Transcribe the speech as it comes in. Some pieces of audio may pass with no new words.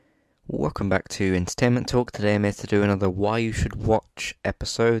Welcome back to Entertainment Talk. Today I'm here to do another Why You Should Watch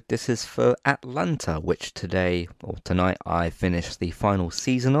episode. This is for Atlanta, which today, or tonight, I finished the final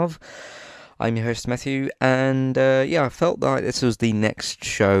season of. I'm your host Matthew, and I felt like this was the next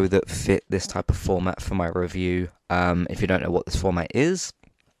show that fit this type of format for my review. If you don't know what this format is,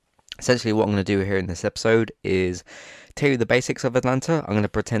 essentially what I'm going to do here in this episode is tell you the basics of Atlanta. I'm going to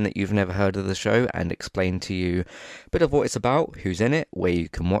pretend that you've never heard of the show and explain to you a bit of what it's about, who's in it, where you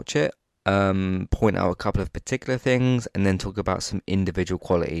can watch it, point out a couple of particular things, and then talk about some individual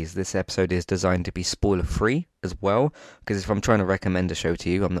qualities. This episode is designed to be spoiler free as well, because if I'm trying to recommend a show to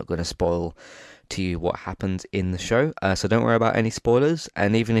you, I'm not going to spoil to you what happens in the show, so don't worry about any spoilers.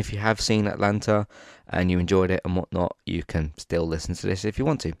 And even if you have seen Atlanta and you enjoyed it and whatnot, you can still listen to this if you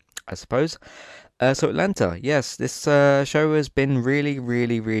want to, I suppose. So Atlanta, yes, this show has been really,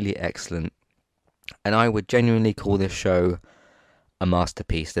 really, really excellent, and I would genuinely call this show a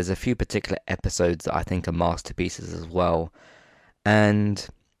masterpiece. There's a few particular episodes that I think are masterpieces as well. And,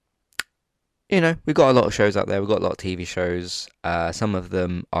 we've got a lot of shows out there. We've got a lot of TV shows. Some of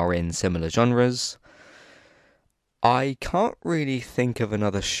them are in similar genres. I can't really think of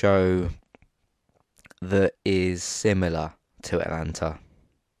another show that is similar to Atlanta.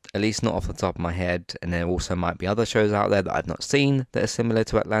 At least not off the top of my head. And there also might be other shows out there that I've not seen that are similar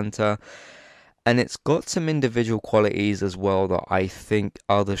to Atlanta. And it's got some individual qualities as well that I think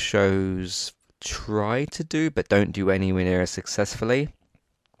other shows try to do but don't do anywhere near as successfully.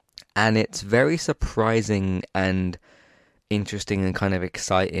 And it's very surprising and interesting and kind of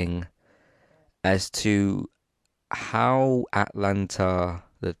exciting as to how Atlanta,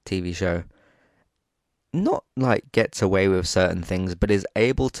 the TV show, not like gets away with certain things, but is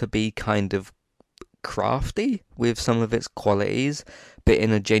able to be kind of crafty with some of its qualities, but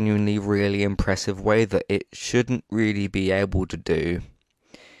in a genuinely really impressive way that it shouldn't really be able to do,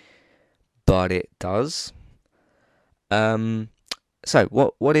 but it does. So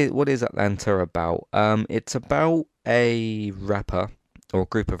what is Atlanta about? It's about a rapper or a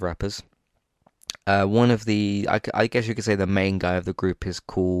group of rappers. One of the, I guess you could say the main guy of the group is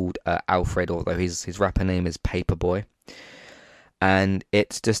called Alfred, although his rapper name is Paperboy. And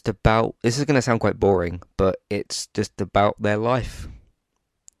it's just about, this is going to sound quite boring, but it's just about their life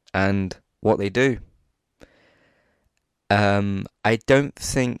and what they do. I don't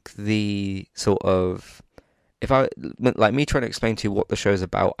think the sort of, if I, like me trying to explain to you what the show's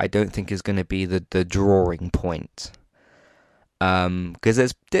about, I don't think is going to be the drawing point. Because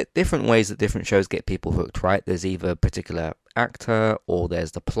there's different ways that different shows get people hooked, right? There's either a particular actor, or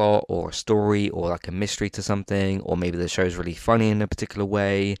there's the plot, or a story, or like a mystery to something, or maybe the show's really funny in a particular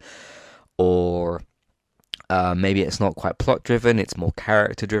way, or maybe it's not quite plot driven, it's more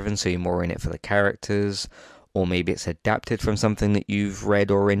character driven, so you're more in it for the characters, or maybe it's adapted from something that you've read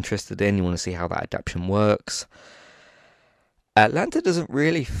or are interested in, you want to see how that adaptation works. Atlanta doesn't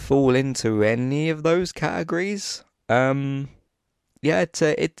really fall into any of those categories.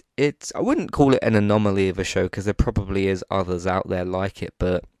 It's I wouldn't call it an anomaly of a show because there probably is others out there like it,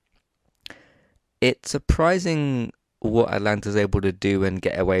 but it's surprising what Atlanta's able to do and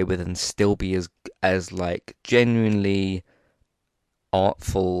get away with and still be as like genuinely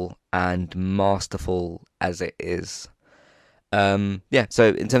artful and masterful as it is. So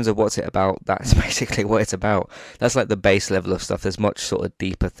in terms of what's it about, that's basically what it's about. That's like the base level of stuff. There's much sort of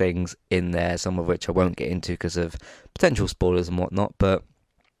deeper things in there, some of which I won't get into because of potential spoilers and whatnot, but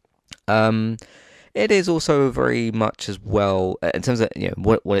it is also very much as well, in terms of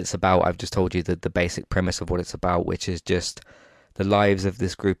what it's about. I've just told you the basic premise of what it's about, which is just the lives of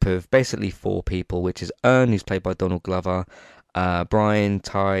this group of basically four people, which is Ern, who's played by Donald Glover, Brian,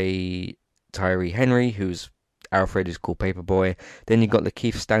 Tyree Henry, who's Alfred, is called Paperboy. Then you've got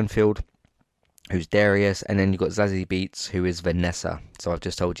Lakeith Stanfield, who's Darius, and then you've got Zazie Beetz, who is Vanessa. So I've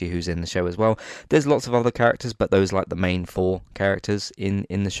just told you who's in the show as well. There's lots of other characters, but those are like the main four characters in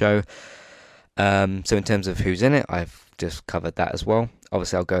the show. So in terms of who's in it, I've just covered that as well.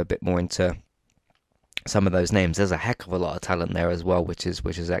 Obviously, I'll go a bit more into some of those names. There's a heck of a lot of talent there as well, which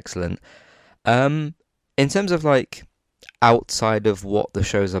is excellent. In terms of like outside of what the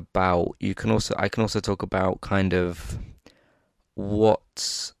show's about, I can also talk about kind of what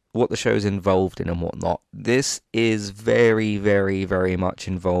the show's involved in and whatnot. This is very, very, very much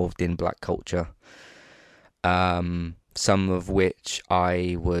involved in black culture. Some of which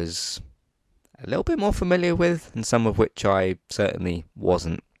I was a little bit more familiar with, and some of which I certainly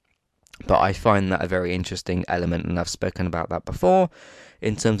wasn't. But I find that a very interesting element, and I've spoken about that before,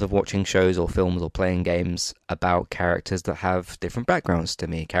 in terms of watching shows or films or playing games about characters that have different backgrounds to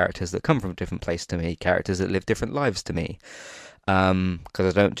me, characters that come from a different place to me, characters that live different lives to me.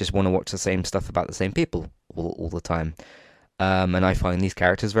 because I don't just want to watch the same stuff about the same people all the time. And I find these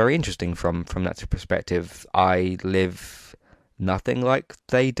characters very interesting from that perspective. I live nothing like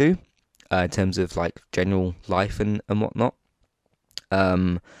they do in terms of like general life and whatnot.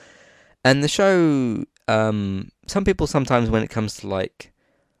 And the show, some people sometimes when it comes to like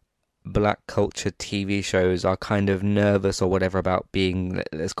black culture TV shows are kind of nervous or whatever about being,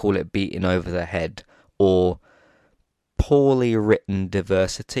 let's call it, beaten over the head, or poorly written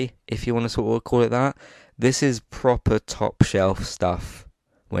diversity, if you want to sort of call it that. This is proper top shelf stuff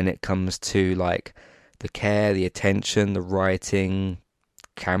when it comes to like the care, the attention, the writing,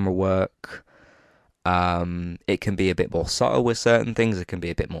 camera work. It can be a bit more subtle with certain things. It can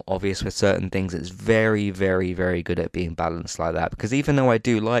be a bit more obvious with certain things. It's very, very, very good at being balanced like that. Because even though I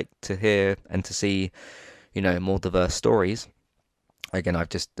do like to hear and to see, more diverse stories, again, I've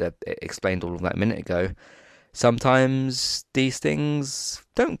just explained all of that a minute ago, sometimes these things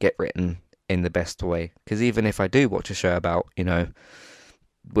don't get written in the best way. Because even if I do watch a show about,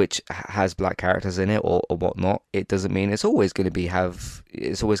 which has black characters in it or whatnot, it doesn't mean it's always going to have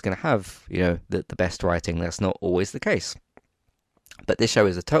the best writing. That's not always the case. But this show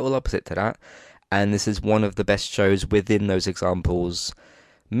is a total opposite to that, and this is one of the best shows within those examples.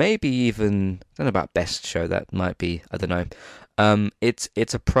 Maybe even, I don't know about best show, that might be, I don't know.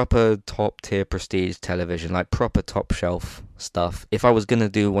 It's a proper top tier prestige television, like proper top shelf stuff. If I was gonna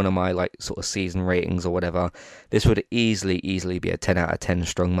do one of my like sort of season ratings or whatever, this would easily be a 10 out of 10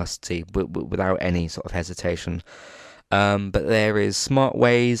 strong must see without any sort of hesitation. But there is smart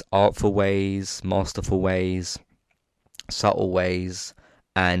ways, artful ways, masterful ways, subtle ways,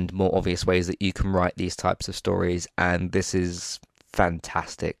 and more obvious ways that you can write these types of stories, and this is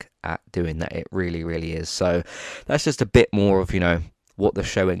fantastic at doing that. It really, really is. So that's just a bit more of what the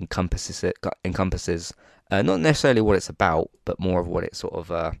show encompasses. Not necessarily what it's about, but more of what it sort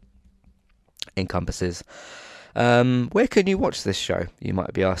of encompasses. Where can you watch this show? You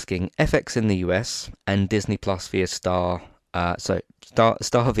might be asking. FX in the US and Disney Plus via Star.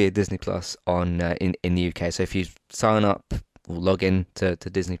 Star via Disney Plus on in the UK. So if you sign up or log in to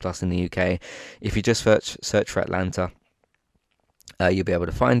Disney Plus in the UK, if you just search for Atlanta, you'll be able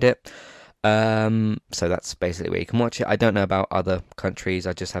to find it. So that's basically where you can watch it. I don't know about other countries.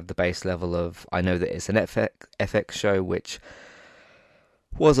 I just have the base level of, I know that it's an FX show, which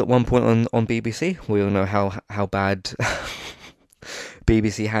was at one point on BBC. We all know how bad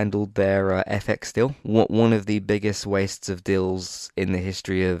BBC handled their FX deal. One of the biggest wastes of deals in the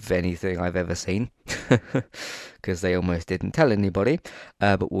history of anything I've ever seen, because they almost didn't tell anybody.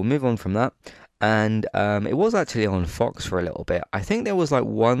 But we'll move on from that. And it was actually on Fox for a little bit. I think there was like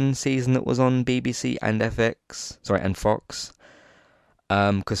one season that was on BBC and and Fox.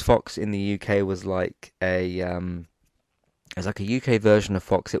 Because Fox in the UK was like it was like a UK version of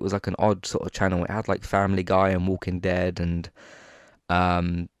Fox. It was like an odd sort of channel. It had like Family Guy and Walking Dead and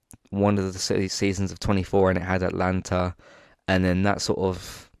one of the seasons of 24, and it had Atlanta. And then that sort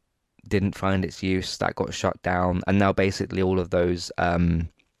of didn't find its use. That got shut down. And now basically all of those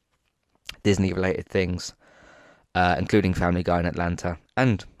Disney related things, including Family Guy in Atlanta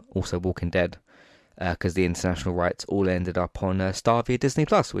and also Walking Dead, because the international rights all ended up on Star via Disney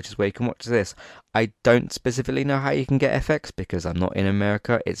Plus, which is where you can watch this. I don't specifically know how you can get FX because I'm not in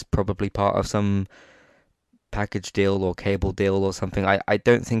America. It's probably part of some package deal or cable deal or something. I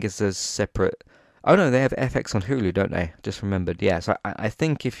don't think it's a separate. Oh no, they have FX on Hulu, don't they? Just remembered. Yeah, so I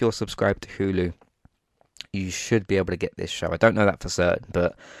think if you're subscribed to Hulu, you should be able to get this show. I don't know that for certain,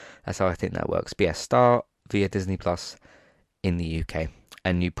 but that's how I think that works. But yeah, Star via Disney Plus in the UK.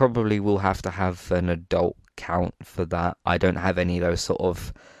 And you probably will have to have an adult count for that. I don't have any of those sort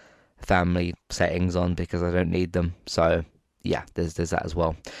of family settings on because I don't need them. So yeah, there's that as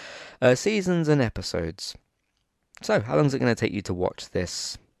well. Seasons and episodes. So how long is it going to take you to watch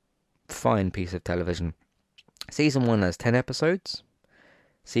this fine piece of television? Season 1 has 10 episodes.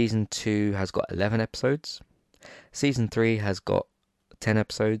 Season 2 has got 11 episodes. Season 3 has got 10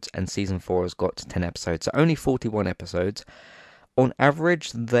 episodes, and Season 4 has got 10 episodes. So only 41 episodes. On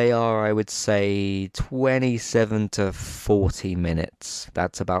average, they are, I would say, 27 to 40 minutes.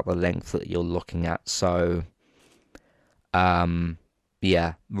 That's about the length that you're looking at. So,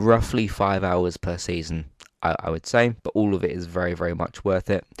 yeah, roughly 5 hours per season, I would say. But all of it is very, very much worth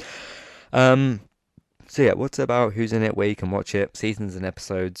it. So yeah, what's it about? Who's in it? Where you can watch it? Seasons and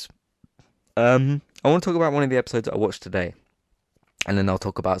episodes. I want to talk about one of the episodes that I watched today. And then I'll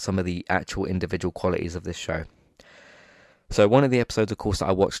talk about some of the actual individual qualities of this show. So one of the episodes, of course, that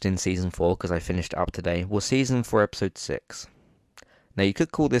I watched in Season 4, because I finished it up today, was Season 4, Episode 6. Now, you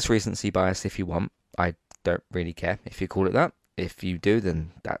could call this recency bias if you want. I don't really care if you call it that. If you do,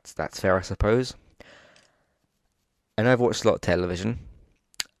 then that's fair, I suppose. And I've watched a lot of television.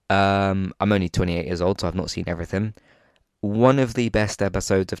 I'm only 28 years old, so I've not seen everything. One of the best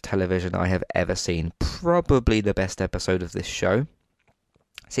episodes of television I have ever seen, probably the best episode of this show,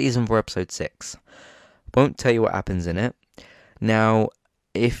 season 4, episode 6. Won't tell you what happens in it. Now,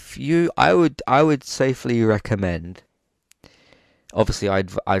 I would safely recommend. Obviously,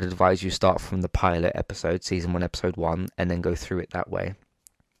 I'd advise you start from the pilot episode, season 1, episode 1, and then go through it that way.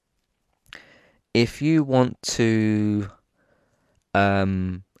 If you want to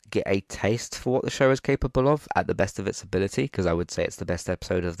get a taste for what the show is capable of at the best of its ability, because I would say it's the best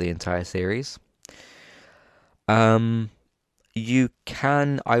episode of the entire series, you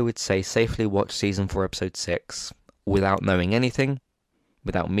can, I would say, safely watch season 4, episode 6 without knowing anything,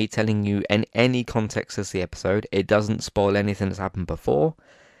 without me telling you any context as the episode. It doesn't spoil anything that's happened before.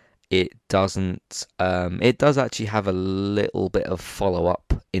 It doesn't. It does actually have a little bit of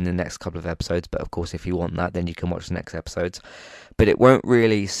follow-up in the next couple of episodes, but of course, if you want that, then you can watch the next episodes. But it won't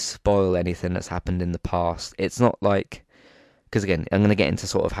really spoil anything that's happened in the past. It's not like, because again, I'm going to get into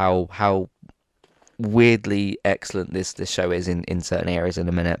sort of how weirdly excellent this show is in certain areas in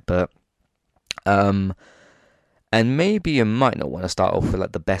a minute, but and maybe you might not want to start off with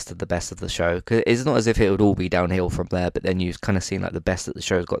like the best of the show, because it's not as if it would all be downhill from there, but then you've kind of seen like the best that the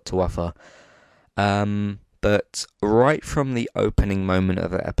show's got to offer. But right from the opening moment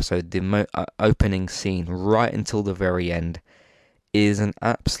of the episode, the opening scene, right until the very end, is an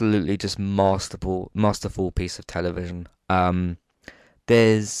absolutely just masterful piece of television.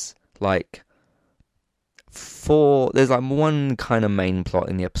 There's like one kind of main plot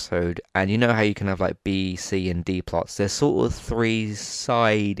in the episode, and you know how you can have like B, C, and D plots. There's sort of 3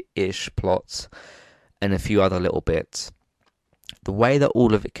 side-ish plots and a few other little bits. The way that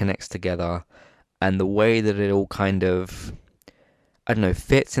all of it connects together, and the way that it all kind of, I don't know,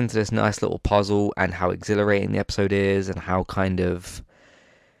 fits into this nice little puzzle, and how exhilarating the episode is, and how kind of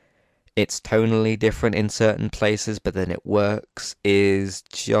it's tonally different in certain places, but then it works, is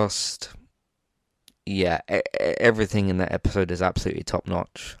just, yeah, everything in that episode is absolutely top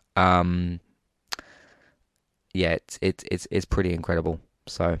notch. Yeah, it's pretty incredible.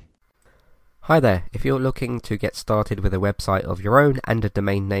 So, hi there. If you're looking to get started with a website of your own and a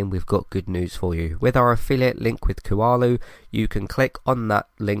domain name, we've got good news for you. With our affiliate link with Kualu, you can click on that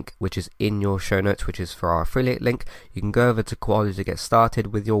link, which is in your show notes, which is for our affiliate link. You can go over to Kualu to get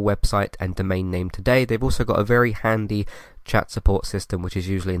started with your website and domain name today. They've also got a very handy chat support system, which is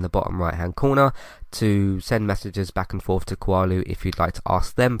usually in the bottom right hand corner, to send messages back and forth to Kualu if you'd like to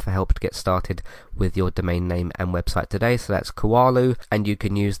ask them for help to get started with your domain name and website today. So that's Kualu, and you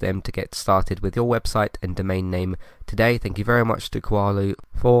can use them to get started with your website and domain name today. Thank you very much to Kualu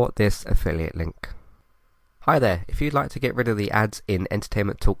for this affiliate link. Hi there. If you'd like to get rid of the ads in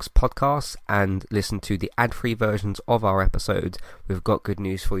Entertainment Talks podcasts and listen to the ad-free versions of our episodes, we've got good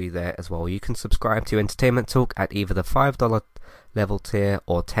news for you there as well. You can subscribe to Entertainment Talk at either the $5 level tier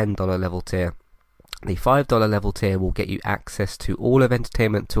or $10 level tier. The $5 level tier will get you access to all of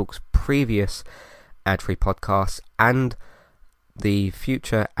Entertainment Talk's previous ad-free podcasts and the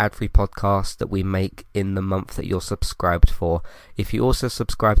future ad-free podcasts that we make in the month that you're subscribed for. If you also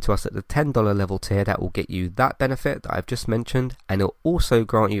subscribe to us at the $10 level tier, that will get you that benefit that I've just mentioned, and it'll also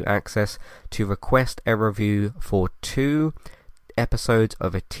grant you access to request a review for 2 episodes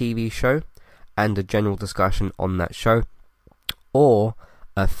of a TV show and a general discussion on that show, or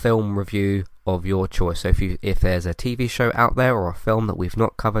a film review of your choice. So if there's a TV show out there or a film that we've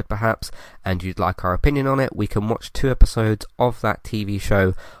not covered perhaps, and you'd like our opinion on it, we can watch 2 episodes of that TV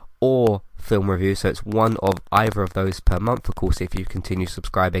show or film review. So it's one of either of those per month. Of course, if you continue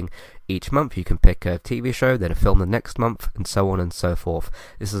subscribing each month, you can pick a TV show, then a film the next month, and so on and so forth.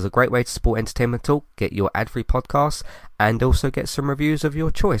 This is a great way to support Entertainment Talk, get your ad-free podcasts, and also get some reviews of your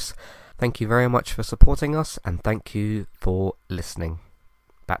choice. Thank you very much for supporting us, and thank you for listening.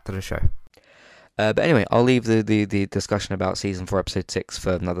 Back to the show. But anyway, I'll leave the discussion about season 4, episode 6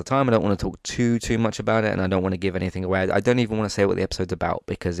 for another time. I don't want to talk too much about it, and I don't want to give anything away. I don't even want to say what the episode's about,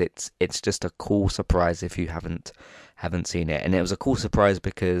 because it's just a cool surprise if you haven't seen it. And it was a cool surprise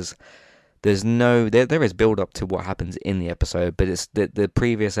because there is build up to what happens in the episode, but it's the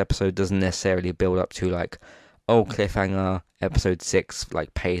previous episode doesn't necessarily build up to like, oh, cliffhanger, episode 6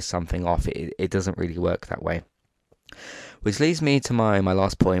 like pays something off. It doesn't really work that way. Which leads me to my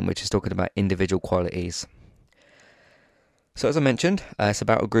last point, which is talking about individual qualities. So as I mentioned, it's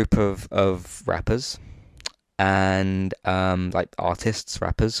about a group of rappers and like artists,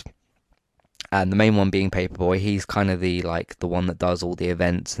 rappers, and the main one being Paperboy. He's kind of the one that does all the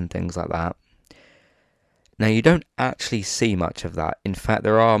events and things like that. Now, you don't actually see much of that. In fact,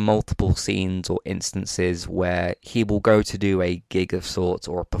 there are multiple scenes or instances where he will go to do a gig of sorts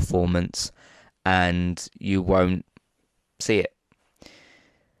or a performance, and you won't see it.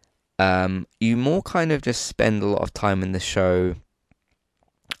 You more kind of just spend a lot of time in the show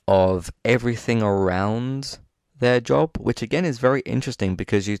of everything around their job, which again is very interesting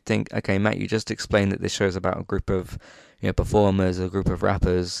because you think, okay, Matt, you just explained that this show is about a group of performers, a group of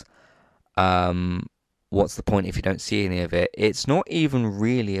rappers. What's the point if you don't see any of it? It's not even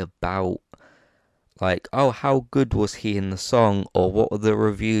really about like, oh, how good was he in the song or what were the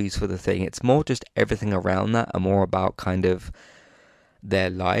reviews for the thing. It's more just everything around that and more about kind of their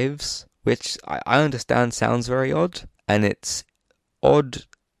lives, which I understand sounds very odd, and it's odd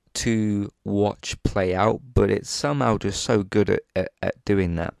to watch play out, but it's somehow just so good at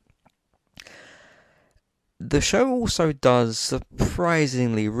doing that. The show also does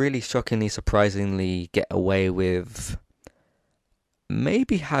surprisingly, really shockingly, surprisingly get away with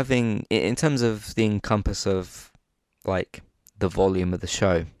maybe having, in terms of the encompass of like the volume of the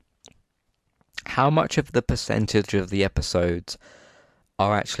show, how much of the percentage of the episodes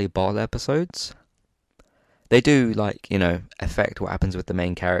are actually bottle episodes. They do, like, affect what happens with the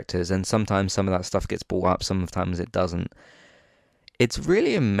main characters, and sometimes some of that stuff gets brought up, sometimes it doesn't. It's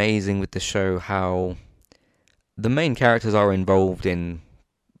really amazing with the show how the main characters are involved in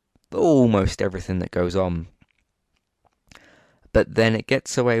almost everything that goes on. But then it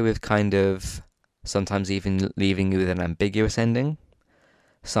gets away with kind of sometimes even leaving you with an ambiguous ending.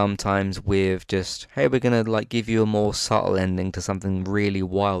 Sometimes with just, hey, we're going to like give you a more subtle ending to something really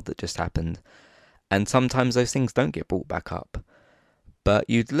wild that just happened. And sometimes those things don't get brought back up. But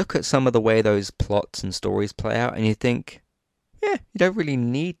you look at some of the way those plots and stories play out and you think, yeah, you don't really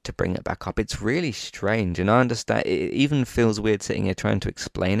need to bring it back up. It's really strange. And I understand it even feels weird sitting here trying to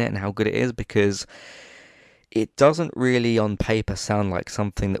explain it and how good it is, because it doesn't really on paper sound like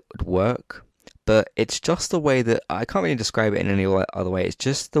something that would work. But it's just the way that, I can't really describe it in any other way. It's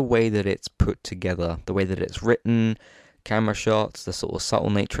just the way that it's put together, the way that it's written, camera shots, the sort of subtle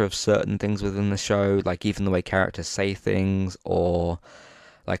nature of certain things within the show, like even the way characters say things, or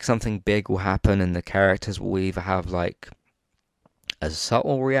like something big will happen and the characters will either have like a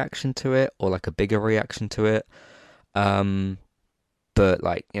subtle reaction to it or like a bigger reaction to it. But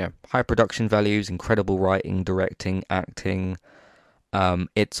like, high production values, incredible writing, directing, acting.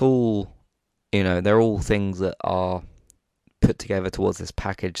 It's all, they're all things that are put together towards this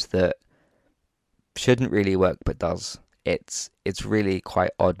package that shouldn't really work but does. It's really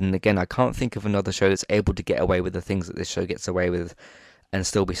quite odd, and again, I can't think of another show that's able to get away with the things that this show gets away with and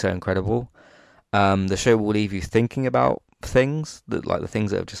still be so incredible. The show will leave you thinking about things that, like the things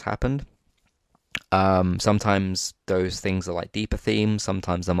that have just happened. Sometimes those things are like deeper themes,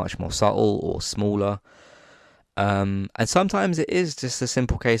 sometimes they're much more subtle or smaller. And sometimes it is just a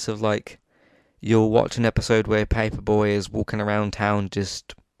simple case of like, you'll watch an episode where Paperboy is walking around town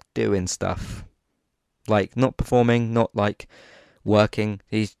just doing stuff. Like, not performing, not like working,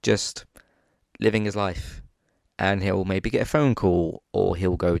 he's just living his life. And he'll maybe get a phone call, or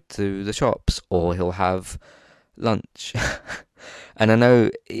he'll go to the shops, or he'll have lunch. And I know,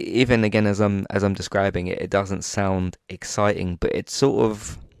 even again, as I'm describing it, it doesn't sound exciting, but it's sort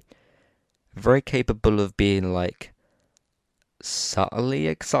of very capable of being like subtly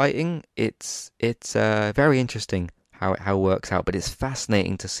exciting. It's very interesting how it works out, but it's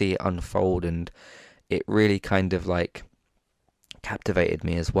fascinating to see it unfold, and it really kind of like captivated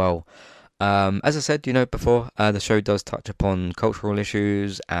me as well. As I said, before, the show does touch upon cultural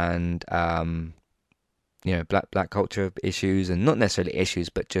issues and black culture issues, and not necessarily issues,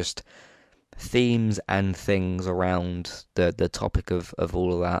 but just themes and things around the topic of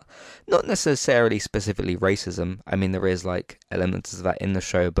all of that. Not necessarily specifically racism. I mean, there is like elements of that in the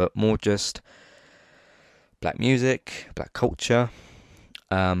show, but more just black music, black culture,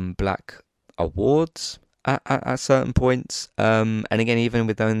 black awards at certain points. And again, even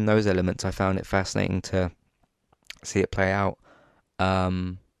within those elements, I found it fascinating to see it play out.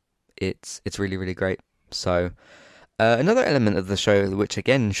 It's really, really great. So, another element of the show, which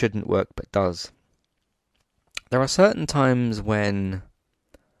again shouldn't work but does, there are certain times when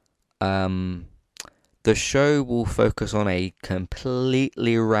the show will focus on a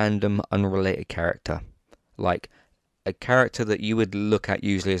completely random, unrelated character. Like, a character that you would look at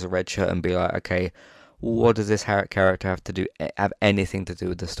usually as a red shirt and be like, okay, what does this character have anything to do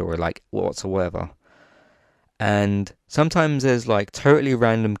with the story, like whatsoever? And sometimes there's like totally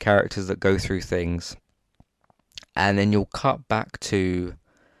random characters that go through things, and then you'll cut back to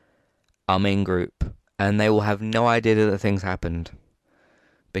our main group, and they will have no idea that the things happened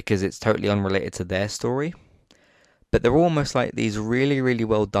because it's totally unrelated to their story. but they're almost like these really, really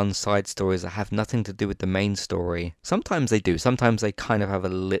well done side stories that have nothing to do with the main story. Sometimes they do. Sometimes they kind of have a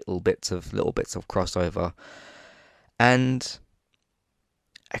little bits of crossover. And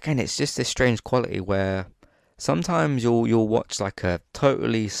again, it's just this strange quality where sometimes you'll watch like a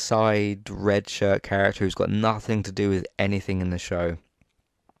totally side red shirt character who's got nothing to do with anything in the show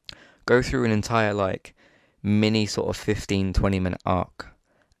go through an entire like mini sort of 15-20 minute arc,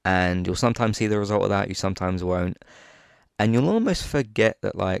 and you'll sometimes see the result of that, you sometimes won't, and you'll almost forget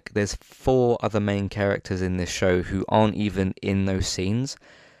that like there's four other main characters in this show who aren't even in those scenes.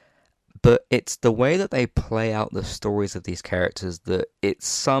 But it's the way that they play out the stories of these characters that it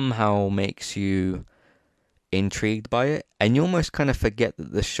somehow makes you intrigued by it, and you almost kind of forget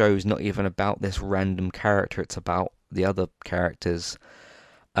that the show's not even about this random character, it's about the other characters.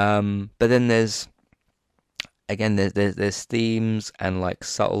 But then there's themes and like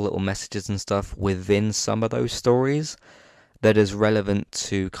subtle little messages and stuff within some of those stories that is relevant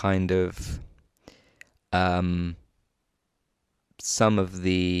to kind of some of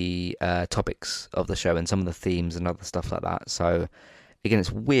the topics of the show and some of the themes and other stuff like that. So again,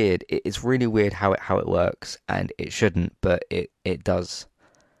 it's weird. It's really weird how it works, and it shouldn't, but it does.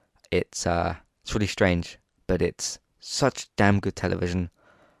 It's really strange, but it's such damn good television.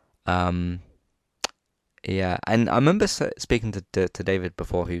 Yeah, and I remember speaking to David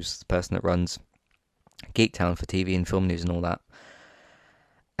before, who's the person that runs Geektown for TV and film news and all that.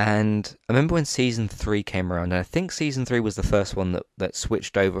 And I remember when season 3 came around, and I think season 3 was the first one that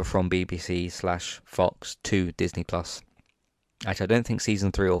switched over from BBC/Fox to Disney Plus. Actually, I don't think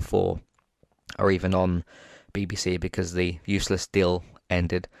season 3 or 4 are even on BBC because the useless deal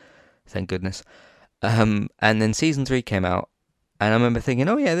ended. Thank goodness. And then season 3 came out, and I remember thinking,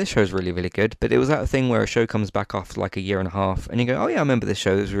 oh yeah, this show's really, really good. But it was that thing where a show comes back after like a year and a half, and you go, oh yeah, I remember this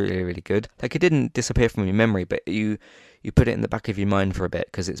show, it was really, really good. Like, it didn't disappear from your memory, but you put it in the back of your mind for a bit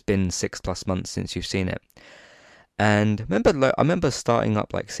because it's been 6+ months since you've seen it. And I remember starting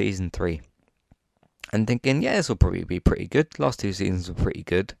up like season 3 and thinking, yeah, this will probably be pretty good. Last 2 seasons were pretty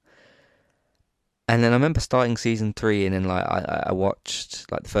good. And then I remember starting season 3, and then like I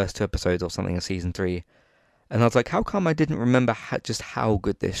watched like the first 2 episodes or something of season 3, and I was like, how come I didn't remember just how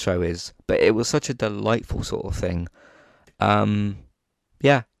good this show is? But it was such a delightful sort of thing.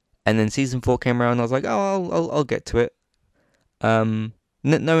 Yeah. And then season 4 came around, and I was like, oh, I'll get to it. Knowing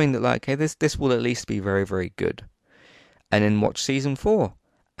that like, okay, this will at least be very, very good. And then watch season 4.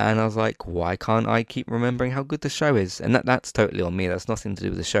 And I was like, why can't I keep remembering how good the show is? And that's totally on me. That's nothing to do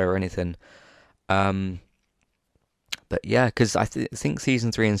with the show or anything. But yeah, because I think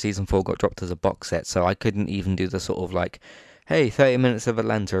season 3 and season 4 got dropped as a box set, so I couldn't even do the sort of like, hey, 30 minutes of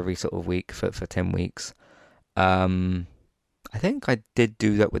Atlanta every sort of week for 10 weeks. I think I did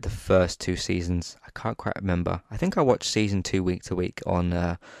do that with the first 2 seasons. I can't quite remember. I think I watched season 2 week to week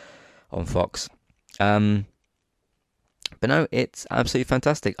on Fox. But no, it's absolutely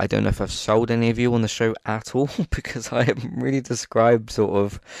fantastic. I don't know if I've sold any of you on the show at all because I haven't really described sort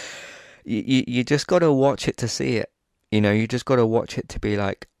of. You just got to watch it to see it. You just got to watch it to be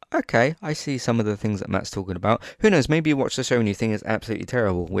like, okay, I see some of the things that Matt's talking about. Who knows? Maybe you watch the show and you think it's absolutely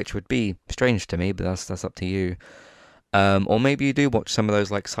terrible, which would be strange to me, but that's up to you. Or maybe you do watch some of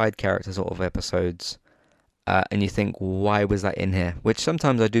those like side character sort of episodes, and you think, why was that in here? Which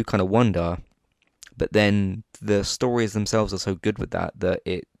sometimes I do kind of wonder. But then the stories themselves are so good with that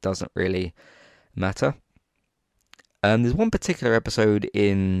it doesn't really matter. There's one particular episode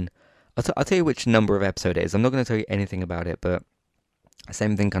in. I'll tell you which number of episode it is. I'm not going to tell you anything about it, but the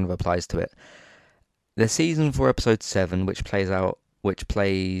same thing kind of applies to it. The season 4 episode 7, which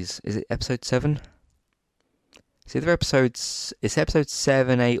plays. Is it episode 7? It's either episodes. It's episode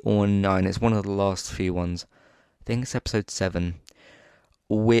 7, 8, or 9. It's one of the last few ones. I think it's episode 7,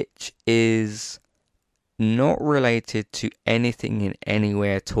 which is not related to anything in any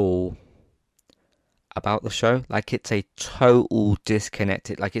way at all about the show. Like, it's a total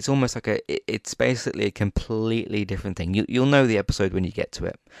disconnected, like it's almost like it's basically a completely different thing. You'll know the episode when you get to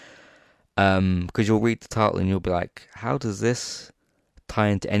it, because you'll read the title and you'll be like, how does this tie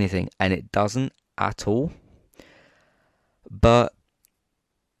into anything? And it doesn't at all. But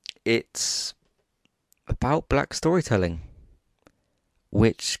it's about black storytelling,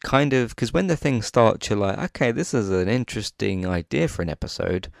 which kind of, because when the thing starts, you're like, okay, this is an interesting idea for an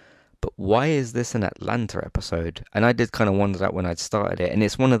episode, but why is this an Atlanta episode? And I did kind of wonder that when I'd started it, and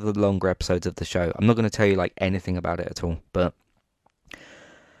it's one of the longer episodes of the show. I'm not going to tell you like anything about it at all, but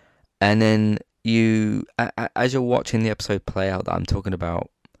and then as you're watching the episode play out that I'm talking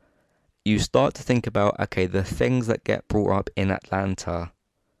about, you start to think about, okay, the things that get brought up in Atlanta,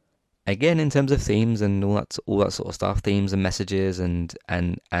 again, in terms of themes and all that sort of stuff, themes and messages and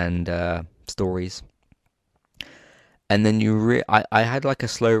stories. And then I had like a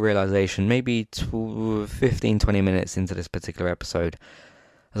slow realization, maybe 15, 20 minutes into this particular episode.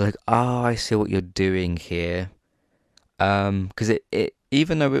 I was like, oh, I see what you're doing here. Because it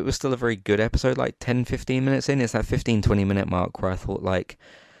even though it was still a very good episode, like 10, 15 minutes in, it's that 15, 20 minute mark where I thought like,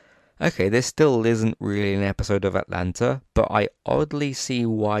 okay, this still isn't really an episode of Atlanta, but I oddly see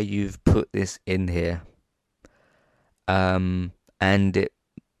why you've put this in here. And it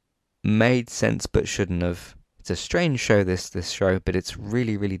made sense but shouldn't have. It's a strange show, this show, but it's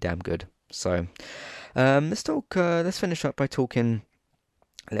really, really damn good. So, let's finish up by talking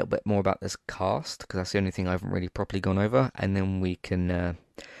a little bit more about this cast, because that's the only thing I haven't really properly gone over, and then we can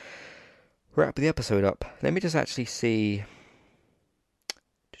wrap the episode up. Let me just actually see.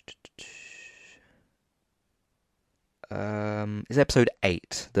 It's episode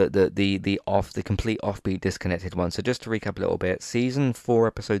 8, the complete offbeat disconnected one. So just to recap a little bit, season 4,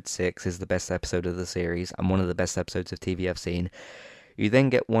 episode 6 is the best episode of the series and one of the best episodes of TV I've seen. You then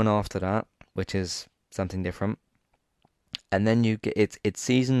get one after that, which is something different, and then you get it's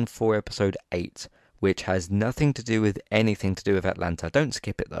season 4, episode 8, which has nothing to do with anything to do with Atlanta. Don't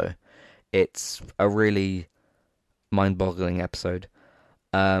skip it though. It's a really mind-boggling episode.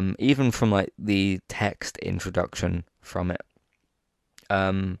 Even from like the text introduction from it.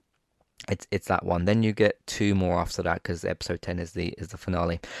 It's that one. Then you get 2 more after that because episode 10 is the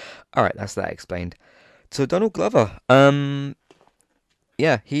finale. All right, that's that explained. So Donald Glover,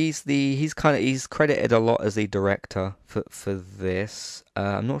 yeah, he's credited a lot as the director for this.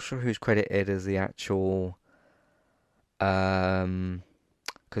 I'm not sure who's credited as the actual because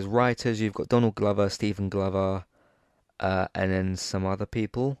writers, you've got Donald Glover, Stephen Glover, and then some other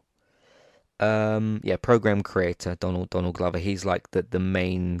people. Yeah, program creator Donald Glover. He's like the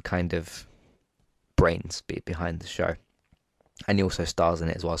main kind of brains behind the show, and he also stars in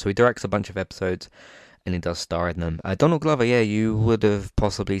it as well. So he directs a bunch of episodes, and he does star in them. Donald Glover, yeah, you would have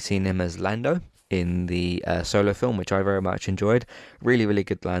possibly seen him as Lando in the Solo film, which I very much enjoyed. Really, really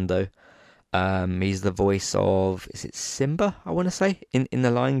good Lando. He's the voice of, is it Simba? I want to say in The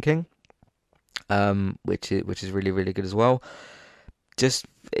Lion King. Which is really, really good as well. He's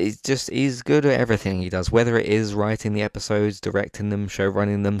good at everything he does, whether it is writing the episodes, directing them, show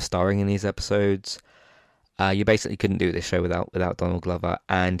running them, starring in these episodes. You basically couldn't do this show without Donald Glover,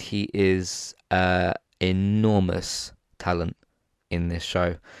 and he is enormous talent in this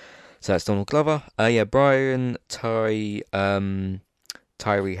show. So that's Donald Glover. Yeah, Brian Tyree Henry.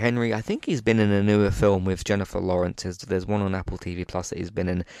 I think he's been in a newer film with Jennifer Lawrence. There's one on Apple TV Plus that he's been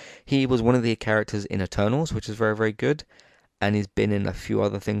in. He was one of the characters in Eternals, which is very, very good. And he's been in a few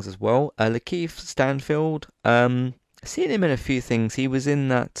other things as well. Lakeith Stanfield. I've seen him in a few things. He was in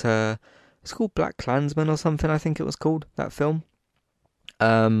that, it's called Black Klansman or something, I think it was called, that film.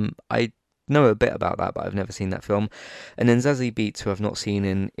 I know a bit about that, but I've never seen that film. And then Zazie Beetz, who I've not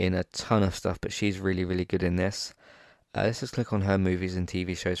seen in a ton of stuff, but she's really, really good in this. Let's just click on her movies and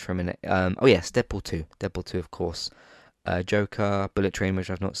TV shows for a minute. Oh yes, Deadpool 2, of course. Joker, Bullet Train, which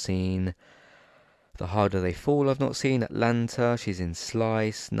I've not seen. The Harder They Fall, I've not seen. Atlanta, she's in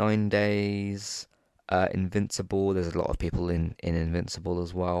Slice, 9 Days, Invincible. There's a lot of people in Invincible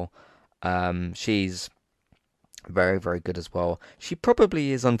as well. She's very, very good as well. She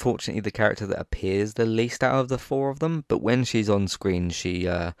probably is, unfortunately, the character that appears the least out of the 4 of them, but when she's on screen, she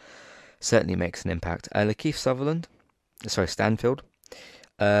certainly makes an impact. Lakeith Stanfield.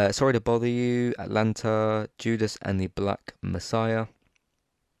 Sorry to Bother You, Atlanta, Judas and the Black Messiah.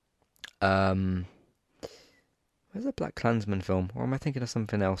 Where's the Black Klansman film? Or am I thinking of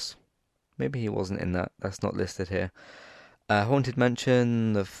something else? Maybe he wasn't in that. That's not listed here. Haunted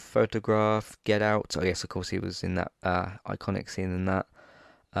Mansion, The Photograph, Get Out. Oh yes, of course he was in that iconic scene in that.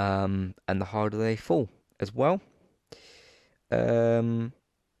 And The Harder They Fall as well. Let's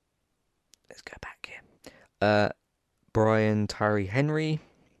go back here. Brian Tyree Henry.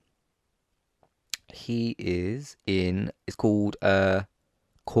 He is in. It's called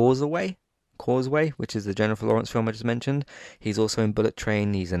Causeway, which is the Jennifer Lawrence film I just mentioned. He's also in Bullet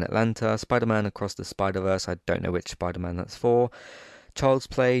Train. He's in Atlanta. Spider-Man Across the Spider-Verse. I don't know which Spider-Man that's for. Child's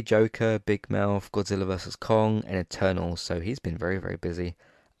Play, Joker, Big Mouth, Godzilla vs. Kong, and Eternals. So he's been very, very busy.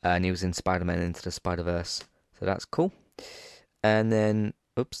 And he was in Spider-Man Into the Spider-Verse. So that's cool. And then,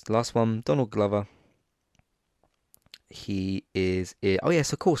 the last one, Donald Glover. He is oh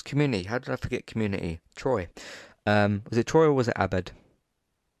yes, of course, Community. How did I forget Community? Troy. Was it Troy or was it Abed?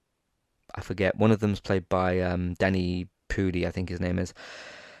 I forget. One of them's played by Danny Pudi, I think his name is.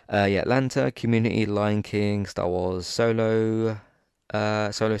 Yeah, Atlanta, Community, Lion King, Star Wars, Solo,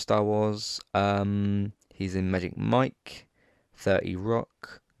 Solo Star Wars. He's in Magic Mike, 30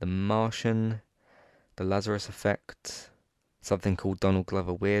 Rock, The Martian, The Lazarus Effect, something called Donald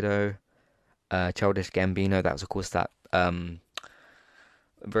Glover Weirdo, Childish Gambino. That was, of course, that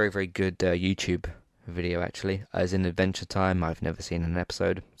very, very good YouTube video, actually. As in Adventure Time, I've never seen an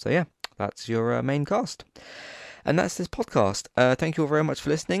episode. So, yeah, that's your main cast. And that's this podcast. Thank you all very much for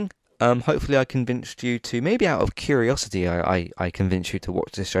listening. Hopefully I convinced you to, maybe out of curiosity, I convinced you to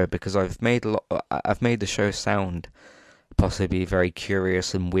watch this show, because I've made the show sound possibly very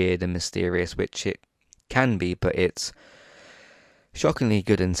curious and weird and mysterious, which it can be, but it's shockingly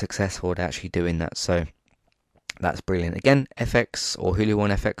good and successful at actually doing that. So that's brilliant. Again, FX or Hulu on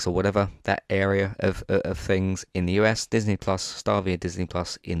FX or whatever, that area of things in the US, Disney Plus, Star via Disney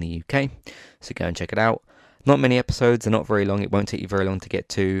Plus in the UK. So go and check it out. Not many episodes, they're not very long. It won't take you very long to get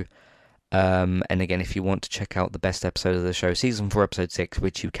to. And again, if you want to check out the best episode of the show, season 4, episode 6,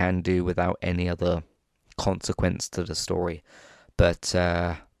 which you can do without any other consequence to the story. But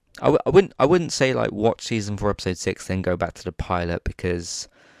I wouldn't say like watch season 4, episode 6, then go back to the pilot, because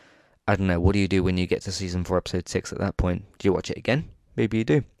I don't know. What do you do when you get to season 4, episode 6 at that point? Do you watch it again? Maybe you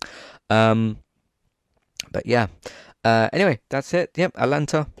do. But yeah. Anyway, that's it. Yep,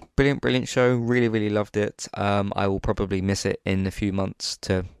 Atlanta, brilliant show. Really, really loved it. I will probably miss it in a few months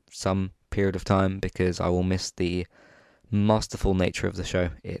to some period of time, because I will miss the masterful nature of the show.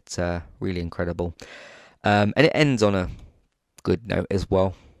 It's really incredible. And it ends on a good note as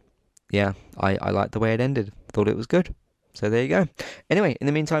well. Yeah, I liked the way it ended. Thought it was good. So there you go. Anyway, in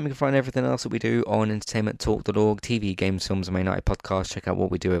the meantime, you can find everything else that we do on entertainmenttalk.org, TV, games, films, and My United podcast. Check out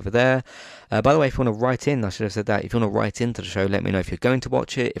what we do over there. By the way, if you want to write in, I should have said that. If you want to write into the show, let me know if you're going to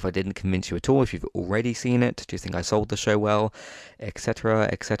watch it, if I didn't convince you at all, if you've already seen it, do you think I sold the show well, etc.,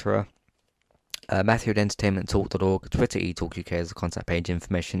 etc. Matthew at entertainmenttalk.org, Twitter, eTalkUK as the contact page,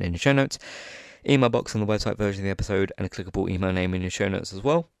 information in your show notes, email box on the website version of the episode, and a clickable email name in your show notes as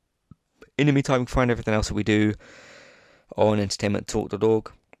well. In the meantime, you can find everything else that we do on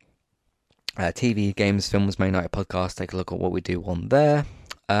entertainmenttalk.org. TV, games, films, My United podcast. Take a look at what we do on there.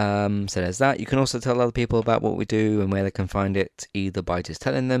 So there's that. You can also tell other people about what we do and where they can find it, either by just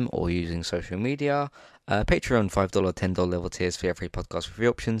telling them or using social media. Patreon, $5, $10 level tiers for every podcast with free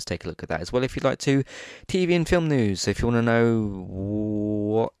options. Take a look at that as well if you'd like to. TV and film news. So if you want to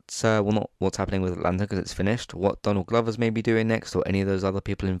know not what's happening with Atlanta because it's finished, what Donald Glover's may be doing next, or any of those other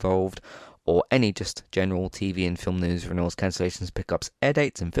people involved, or any just general TV and film news, renewals, cancellations, pickups, air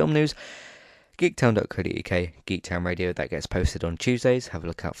dates, and film news, geektown.co.uk, Geektown Radio, that gets posted on Tuesdays. Have a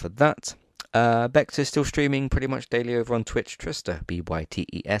look out for that. Bex is still streaming pretty much daily over on Twitch, Trista,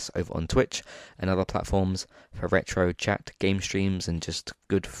 BYTES, over on Twitch, and other platforms for retro chat, game streams, and just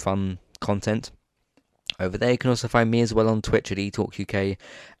good fun content. Over there, you can also find me as well on Twitch at eTalkUK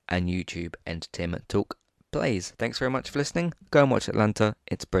and YouTube, Entertainment Talk Plays. Thanks very much for listening. Go and watch Atlanta.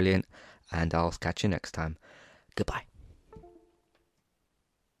 It's brilliant. And I'll catch you next time. Goodbye.